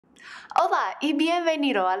Hola y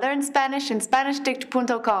bienvenido a Learn Spanish en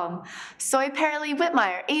SpanishDict.com. Soy Perly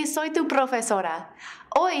Whitmire y soy tu profesora.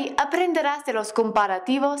 Hoy aprenderás de los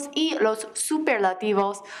comparativos y los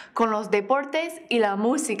superlativos con los deportes y la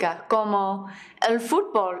música, como el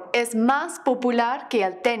fútbol es más popular que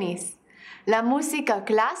el tenis. La música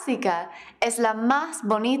clásica es la más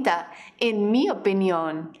bonita, en mi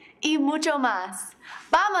opinión, y mucho más.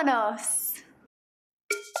 ¡Vámonos!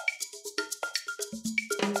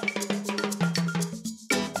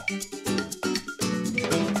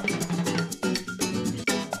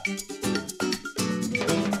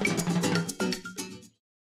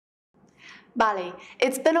 Vale,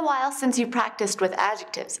 it's been a while since you practiced with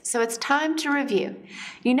adjectives, so it's time to review.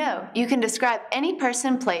 You know, you can describe any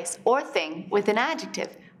person, place, or thing with an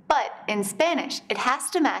adjective, but in Spanish, it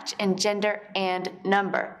has to match in gender and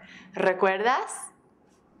number. ¿Recuerdas?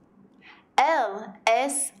 Él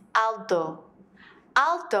es alto.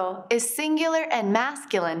 Alto is singular and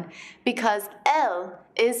masculine because él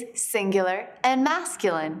is singular and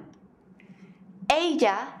masculine.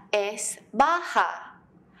 Ella es baja.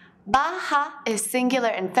 Baja is singular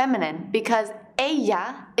and feminine because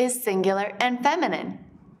ella is singular and feminine.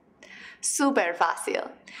 Super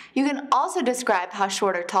fácil. You can also describe how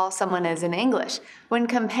short or tall someone is in English when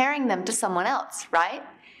comparing them to someone else, right?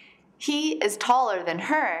 He is taller than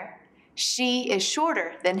her. She is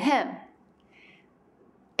shorter than him.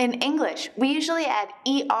 In English, we usually add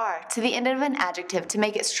ER to the end of an adjective to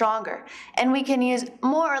make it stronger, and we can use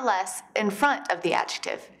more or less in front of the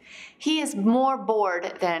adjective. He is more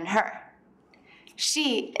bored than her.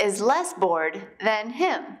 She is less bored than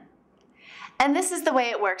him. And this is the way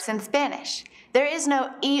it works in Spanish. There is no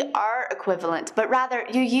ER equivalent, but rather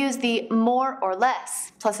you use the more or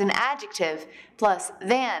less plus an adjective plus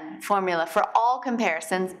than formula for all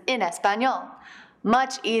comparisons in Español.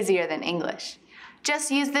 Much easier than English.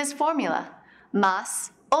 Just use this formula,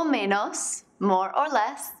 más o menos, more or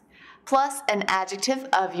less, plus an adjective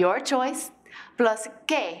of your choice, plus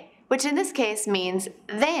que, which in this case means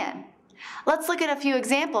than. Let's look at a few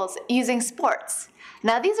examples using sports.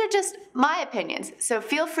 Now these are just my opinions, so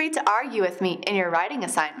feel free to argue with me in your writing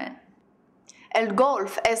assignment. El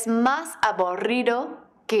golf es más aburrido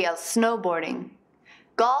que el snowboarding.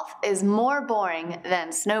 Golf is more boring than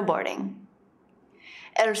snowboarding.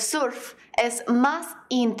 El surf es más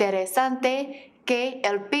interesante que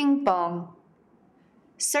el ping pong.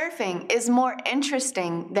 Surfing is more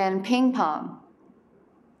interesting than ping pong.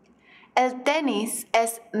 El tenis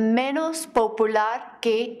es menos popular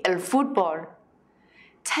que el fútbol.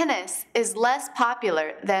 Tennis is less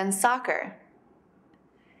popular than soccer.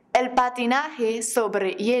 El patinaje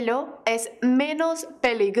sobre hielo es menos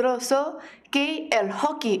peligroso que el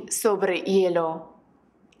hockey sobre hielo.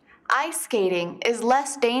 Ice skating is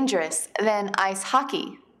less dangerous than ice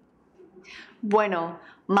hockey. Bueno,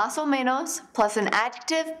 más o menos plus an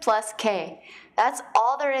adjective plus que. That's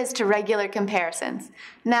all there is to regular comparisons.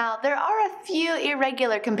 Now, there are a few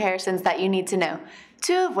irregular comparisons that you need to know,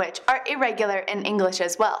 two of which are irregular in English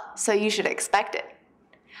as well, so you should expect it.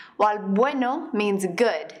 While bueno means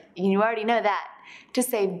good, you already know that, to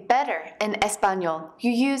say better in Español,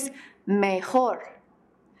 you use mejor.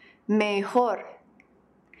 Mejor.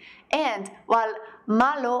 And while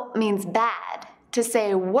malo means bad, to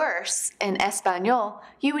say worse in Español,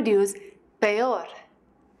 you would use peor.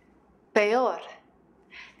 Peor.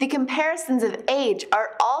 The comparisons of age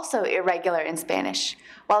are also irregular in Spanish.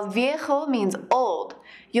 While viejo means old,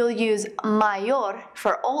 you'll use mayor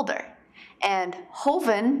for older. And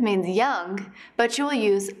joven means young, but you will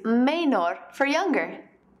use menor for younger.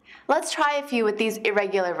 Let's try a few with these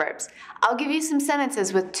irregular verbs. I'll give you some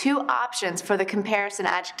sentences with two options for the comparison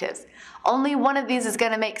adjectives. Only one of these is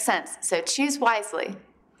going to make sense, so choose wisely.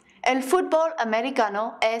 El fútbol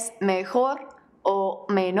americano es mejor o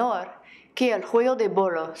menor que el juego de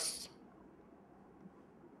bolos.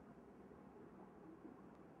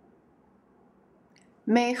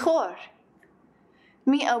 Mejor.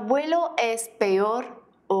 Mi abuelo es peor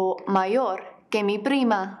o mayor que mi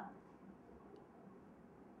prima.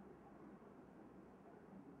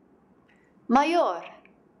 Mayor.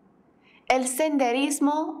 El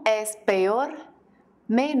senderismo es peor,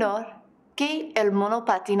 menor que el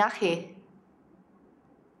monopatinaje.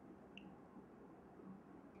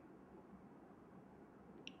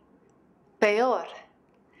 Peor.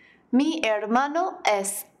 Mi hermano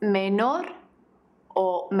es menor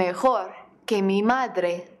o mejor que mi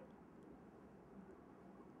madre.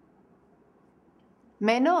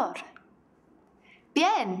 Menor.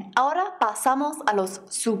 Bien, ahora pasamos a los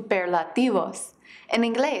superlativos. In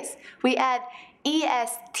inglés, we add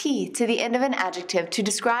est to the end of an adjective to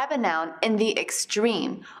describe a noun in the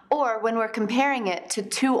extreme, or when we're comparing it to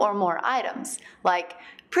two or more items, like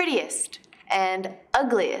prettiest and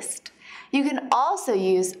ugliest. You can also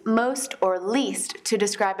use most or least to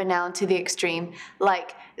describe a noun to the extreme,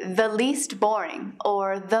 like the least boring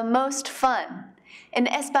or the most fun. In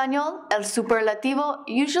Español, el superlativo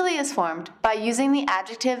usually is formed by using the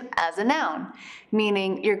adjective as a noun,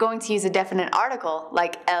 meaning you're going to use a definite article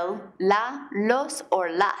like el, la, los, or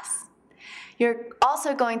las. You're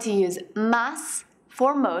also going to use más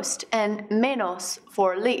for most and menos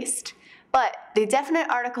for least. But the definite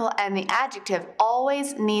article and the adjective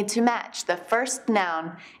always need to match the first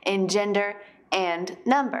noun in gender and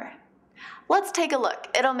number. Let's take a look.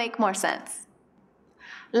 It'll make more sense.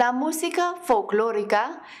 La música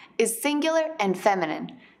folclórica is singular and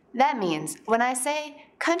feminine. That means when I say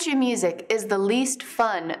country music is the least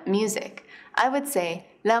fun music, I would say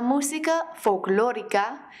la música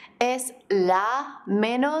folclórica es la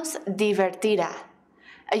menos divertida.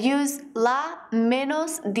 I use la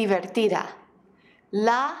menos divertida.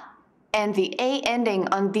 La and the A ending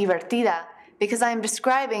on divertida because I'm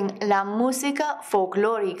describing la música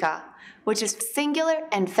folclórica, which is singular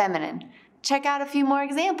and feminine. Check out a few more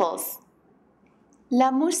examples.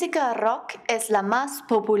 La música rock es la más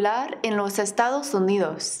popular en los Estados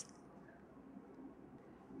Unidos.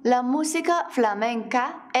 La música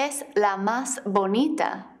flamenca es la más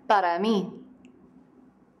bonita para mí.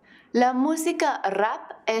 La música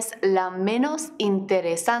rap es la menos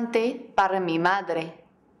interesante para mi madre.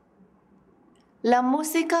 La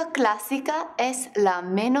música clásica es la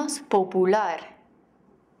menos popular.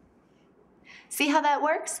 See how that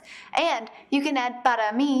works? And you can add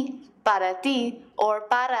para mí, para ti, or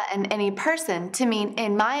para and any person to mean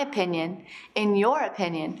in my opinion, in your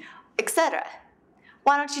opinion, etc.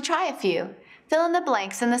 Why don't you try a few? Fill in the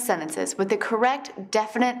blanks in the sentences with the correct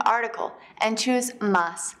definite article and choose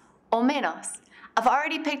más o menos. I've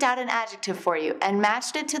already picked out an adjective for you and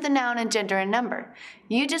matched it to the noun and gender and number.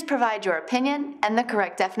 You just provide your opinion and the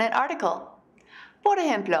correct definite article. Por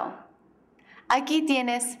ejemplo, aquí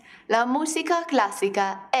tienes la música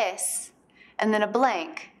clásica es, and then a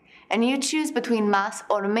blank, and you choose between más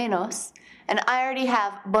or menos, and I already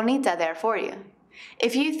have bonita there for you.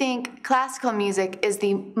 If you think classical music is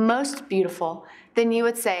the most beautiful, then you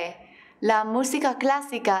would say, la música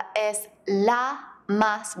clásica es la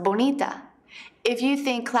más bonita. If you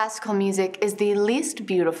think classical music is the least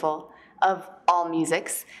beautiful of all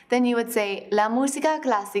musics, then you would say, la música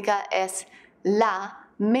clásica es la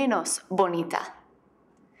menos bonita.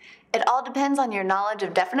 It all depends on your knowledge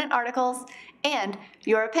of definite articles and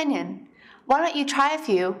your opinion. Why don't you try a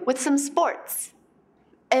few with some sports?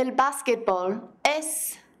 El básquetbol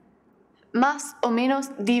es más o menos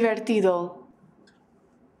divertido.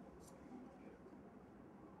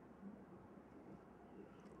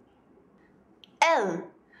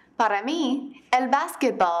 Para mí, el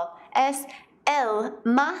básquetbol es el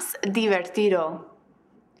más divertido.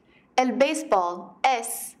 El béisbol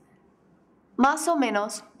es más o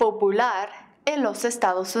menos popular en los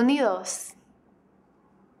Estados Unidos.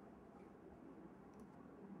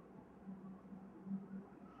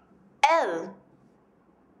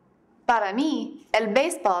 Para mí, el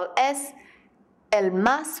béisbol es el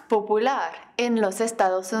más popular en los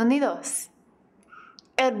Estados Unidos.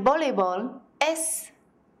 El voleibol es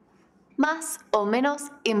más o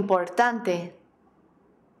menos importante.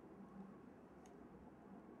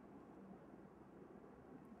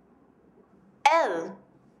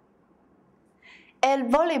 El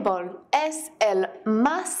voleibol es el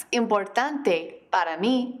más importante para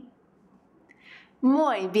mí.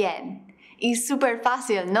 Muy bien. Y súper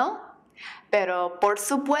fácil, ¿no? Pero por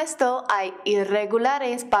supuesto hay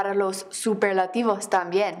irregulares para los superlativos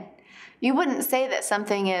también. You wouldn't say that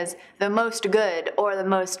something is the most good or the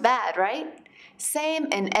most bad, right? Same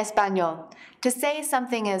in Español. To say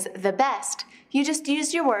something is the best, you just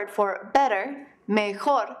use your word for better,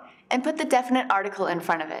 mejor, and put the definite article in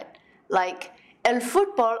front of it. Like, el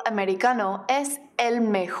fútbol americano es el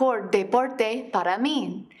mejor deporte para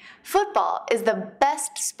mí. Football is the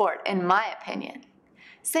best sport in my opinion.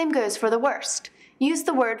 Same goes for the worst. Use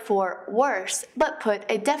the word for worse, but put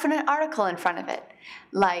a definite article in front of it.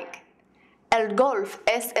 Like, el golf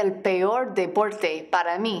es el peor deporte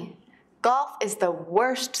para mí. Golf is the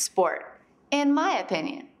worst sport, in my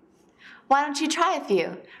opinion. Why don't you try a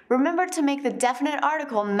few? Remember to make the definite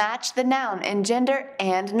article match the noun in gender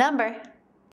and number.